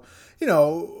how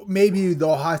maybe the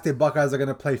Ohio State Buckeyes are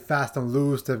gonna play fast and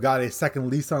loose. They've got a second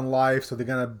lease on life, so they're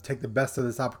gonna take the best of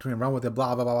this opportunity and run with it.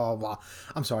 Blah blah blah blah blah.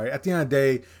 I'm sorry. At the end of the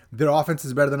day, their offense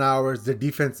is better than ours. Their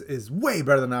defense is way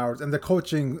better than ours, and the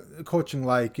coaching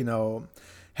like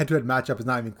head-to-head matchup is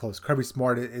not even close. Kirby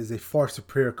Smart is a far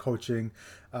superior coaching,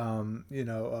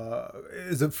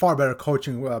 is a far better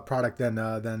coaching product than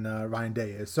Ryan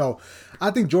Day is. So I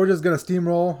think Georgia's going to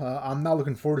steamroll. I'm not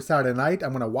looking forward to Saturday night. I'm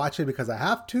going to watch it because I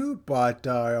have to, but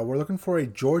we're looking for a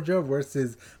Georgia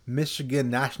versus Michigan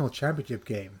national championship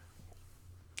game.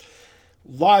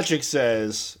 Logic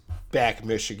says back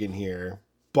Michigan here.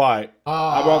 But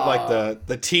I'm on like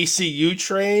the TCU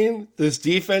train. This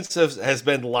defense has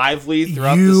been lively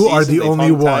throughout the season. You are the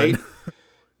only one.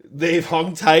 They've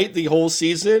hung tight the whole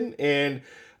season, and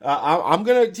I'm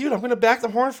gonna back the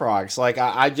Horned Frogs. Like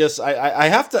I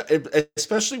have to,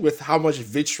 especially with how much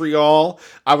vitriol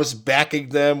I was backing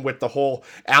them with the whole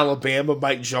Alabama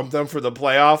might jump them for the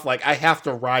playoff. Like I have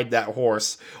to ride that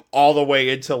horse all the way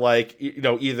into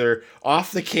either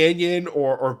off the canyon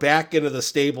or back into the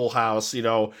stable house.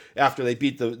 After they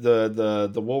beat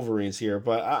the Wolverines here,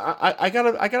 but I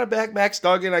gotta back Max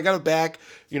Duggan. I gotta back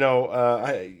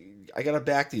I got to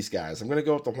back these guys. I'm going to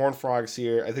go with the Horned Frogs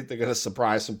here. I think they're going to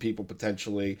surprise some people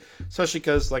potentially, especially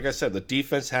because, like I said, the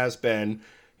defense has been,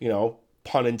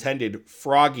 pun intended,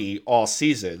 froggy all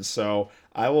season. So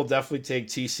I will definitely take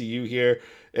TCU here.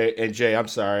 And Jay, I'm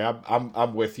sorry,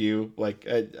 I'm with you. Like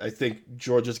I think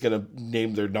Georgia's going to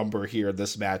name their number here in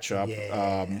this matchup.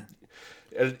 Yeah.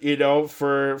 Is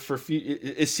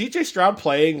CJ Stroud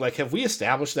playing? Like, have we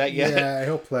established that yet? Yeah,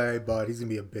 he'll play, but he's gonna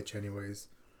be a bitch anyways.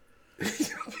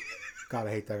 God,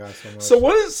 I hate that guy so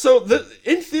much.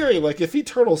 In theory, like if he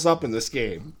turtles up in this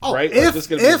game, right? If this is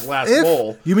gonna be his last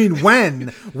bowl. You mean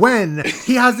when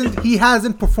he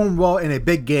hasn't performed well in a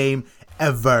big game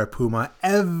ever, Puma,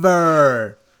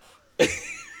 ever.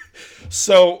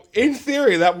 So, in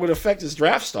theory, that would affect his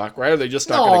draft stock, right? Or are they just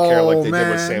not going to care like they did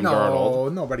with Sam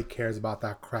Darnold? Nobody cares about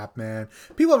that crap, man.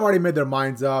 People have already made their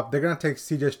minds up. They're going to take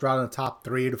CJ Stroud in the top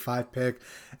 3 to 5 pick,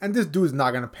 and this dude's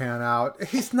not going to pan out.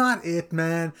 He's not it,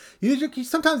 man.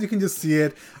 Sometimes you can just see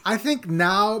it. I think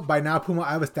by now, Puma,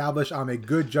 I've established I'm a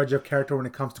good judge of character when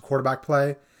it comes to quarterback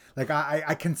play. Like,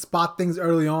 I can spot things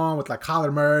early on with, like,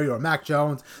 Kyler Murray or Mac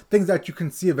Jones, things that you can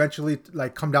see eventually,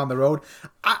 like, come down the road.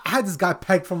 I had this guy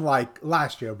pegged from, like,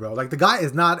 last year, bro. Like, the guy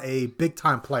is not a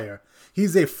big-time player.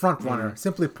 He's a front runner,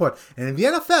 simply put. And in the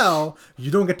NFL, you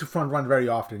don't get to front run very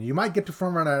often. You might get to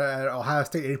front run at Ohio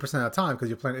State 80% of the time because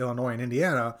you're playing Illinois and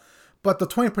Indiana. But the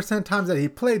 20% times that he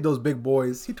played those big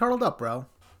boys, he turtled up, bro.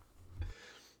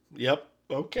 Yep.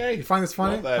 Okay. You find this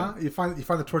funny? Huh? You find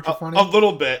the torture funny? A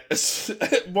little bit.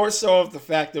 More so of the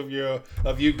fact of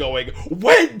you going,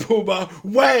 when, Puma?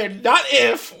 When? Not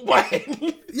if.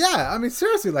 When? Yeah, I mean,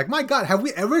 seriously, like, my God, have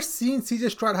we ever seen CJ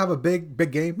Stroud have a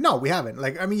big game? No, we haven't.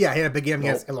 Like, I mean, yeah, he had a big game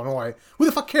against Illinois. Who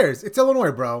the fuck cares? It's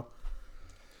Illinois, bro.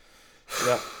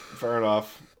 Yeah, fair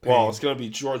enough. Well, it's going to be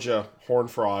Georgia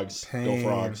Horned Frogs. Go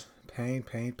Frogs. Pain.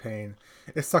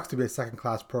 It sucks to be a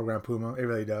second-class program, Puma. It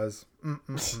really does.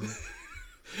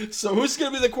 So who's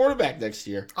going to be the quarterback next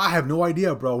year? I have no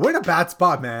idea, bro. We're in a bad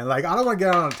spot, man. Like, I don't want to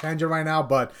get on a tangent right now,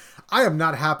 but I am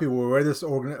not happy with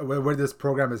where this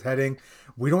program is heading.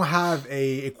 We don't have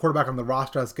a quarterback on the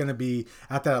roster that's going to be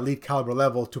at that elite caliber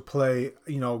level to play,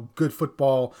 good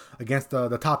football against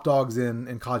the top dogs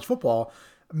in college football.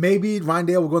 Maybe Ryan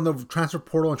Day will go in the transfer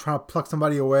portal and try to pluck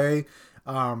somebody away.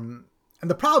 And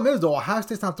the problem is, though, Ohio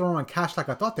State's not throwing on cash like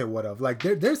I thought they would have. Like,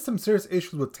 there's some serious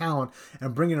issues with talent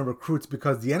and bringing in recruits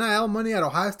because the NIL money at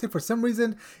Ohio State, for some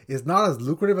reason, is not as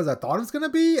lucrative as I thought it was going to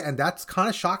be. And that's kind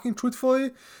of shocking,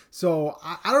 truthfully. So,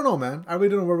 I don't know, man. I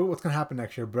really don't know what's going to happen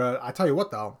next year. But I tell you what,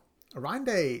 though. Ryan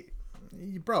Day,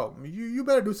 bro, you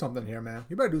better do something here, man.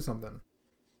 You better do something.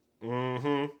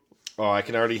 Mm-hmm. Oh, I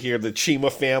can already hear the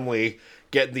Chima family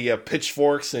getting the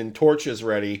pitchforks and torches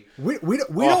ready. We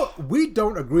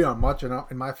don't agree on much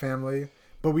in my family,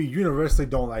 but we universally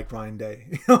don't like Ryan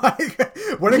Day. Like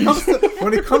when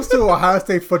it comes to Ohio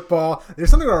State football, there's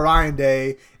something about Ryan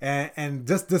Day and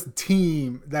just this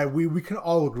team that we can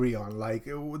all agree on. Like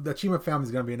the Chima family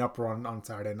is gonna be an uproar on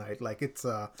Saturday night. Like it's you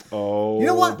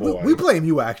know what? We blame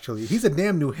you actually. He's a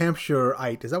damn New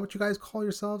Hampshireite. Is that what you guys call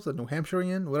yourselves? A New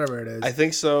Hampshirean? Whatever it is. I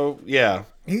think so. Yeah.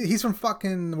 He's from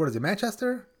fucking what is it?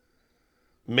 Manchester?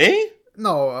 Me?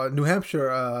 No, New Hampshire.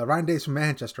 Ryan Day's from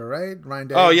Manchester, right? Ryan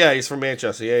Day. Oh yeah, he's from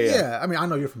Manchester. Yeah. Yeah, I mean, I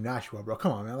know you're from Nashua, bro.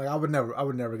 Come on, man. Like, I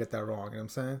would never get that wrong. You know what I'm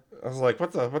saying? I was like,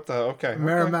 what the? Okay.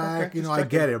 Merrimack. Okay, I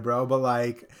get it, bro. But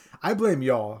like, I blame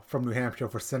y'all from New Hampshire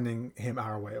for sending him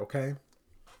our way. Okay.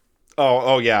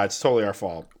 Oh yeah, it's totally our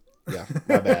fault. Yeah,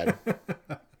 my bad.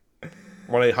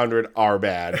 1-800 our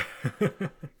bad.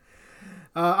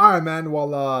 All right, man.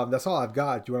 Well, that's all I've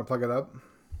got. Do you want to plug it up?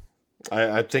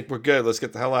 I think we're good. Let's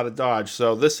get the hell out of Dodge.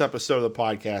 So this episode of the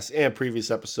podcast and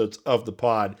previous episodes of the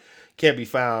pod can be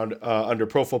found under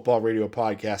Pro Football Radio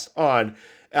Podcast on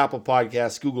Apple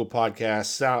Podcasts, Google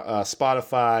Podcasts,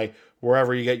 Spotify,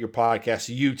 wherever you get your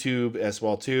podcasts, YouTube as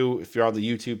well too. If you're on the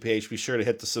YouTube page, be sure to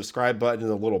hit the subscribe button and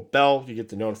the little bell. You get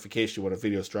the notification when a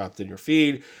video is dropped in your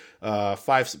feed.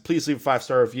 Please leave a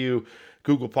 5-star review.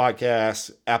 Google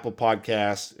Podcasts, Apple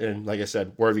Podcasts, and like I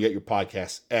said, wherever you get your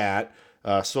podcasts at.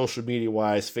 Social media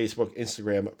wise, Facebook,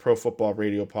 Instagram, Pro Football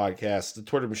Radio Podcast, the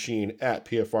Twitter machine at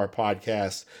PFR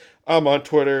Podcast. I'm on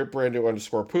Twitter,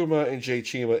 Brando_Puma, and Jay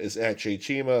Chima is at Jay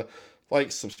Chima.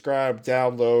 Like, subscribe,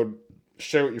 download,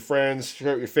 share with your friends,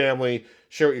 share with your family,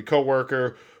 share with your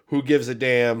coworker. Who gives a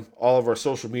damn? All of our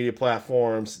social media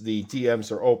platforms, the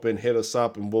DMs are open. Hit us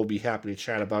up, and we'll be happy to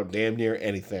chat about damn near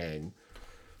anything.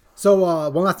 So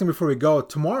one last thing before we go.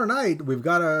 Tomorrow night, we've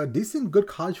got a decent, good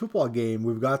college football game.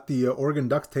 We've got the Oregon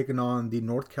Ducks taking on the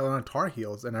North Carolina Tar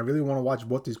Heels. And I really want to watch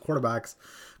both these quarterbacks.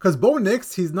 Because Bo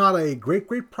Nix, he's not a great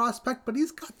prospect, but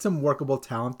he's got some workable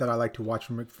talent that I like to watch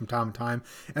from time to time.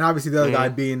 And obviously the other guy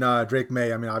being Drake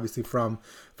May. I mean, obviously from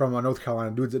North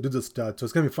Carolina. Dude's a stud. So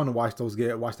it's going to be fun to watch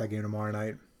that game tomorrow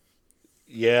night.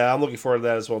 Yeah, I'm looking forward to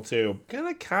that as well, too.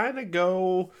 Gonna kind of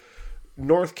go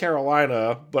North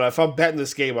Carolina, but if I'm betting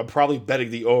this game, I'm probably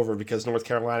betting the over because North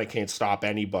Carolina can't stop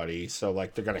anybody. So,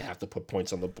 like, they're going to have to put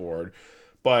points on the board.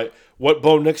 But what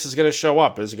Bo Nix is going to show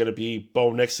up? Is it going to be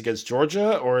Bo Nix against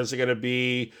Georgia? Or is it going to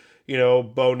be,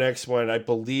 Bo Nix when I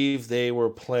believe they were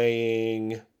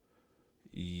playing,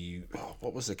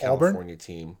 what was the California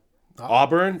team?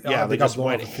 Auburn? Yeah, they just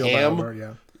went ham. Auburn,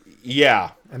 yeah.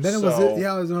 Yeah. And then it was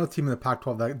another team in the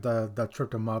Pac-12 that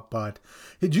tripped him up. But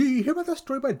did you hear about that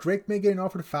story about Drake May getting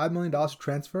offered $5 million to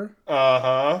transfer?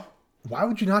 Uh-huh. Why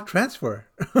would you not transfer?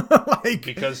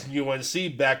 Because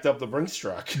UNC backed up the Brinks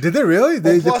truck. Did they really?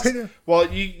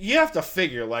 You have to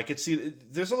figure,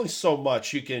 there's only so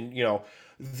much you can,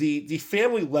 the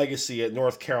family legacy at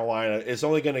North Carolina is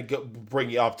only going to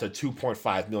bring you up to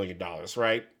 $2.5 million,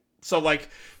 right? So,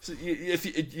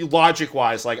 if you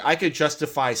logic-wise, I could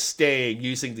justify staying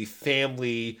using the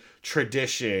family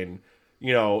tradition,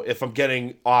 if I'm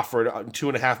getting offered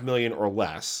 $2.5 million or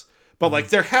less. But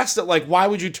there has to why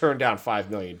would you turn down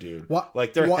 $5 million, dude?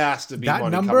 Has to be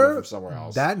money coming from somewhere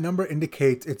else. That number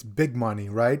indicates it's big money,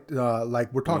 right?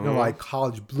 We're talking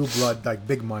college blue blood,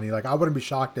 big money. I wouldn't be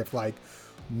shocked if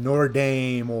Notre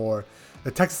Dame or the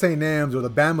Texas A&Ms or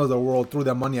the Bamas of the world threw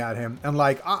their money at him. And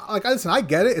listen, I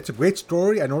get it. It's a great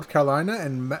story at North Carolina,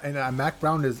 and Mac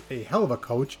Brown is a hell of a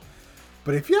coach.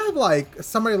 But if you have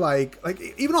somebody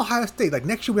even Ohio State,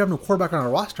 next year we have no quarterback on our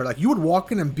roster. You would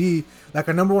walk in and be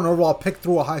a number 1 overall pick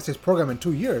through Ohio State's program in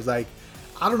 2 years. I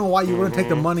don't know why you wouldn't take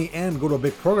the money and go to a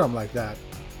big program like that.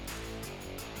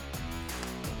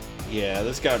 Yeah,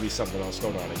 there's got to be something else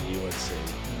going on at UNC.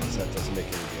 Because that doesn't make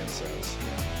any damn sense.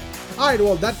 All right,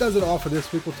 well, that does it all for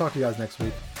this week. We'll talk to you guys next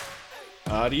week.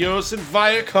 Adios and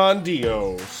via con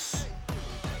Dios.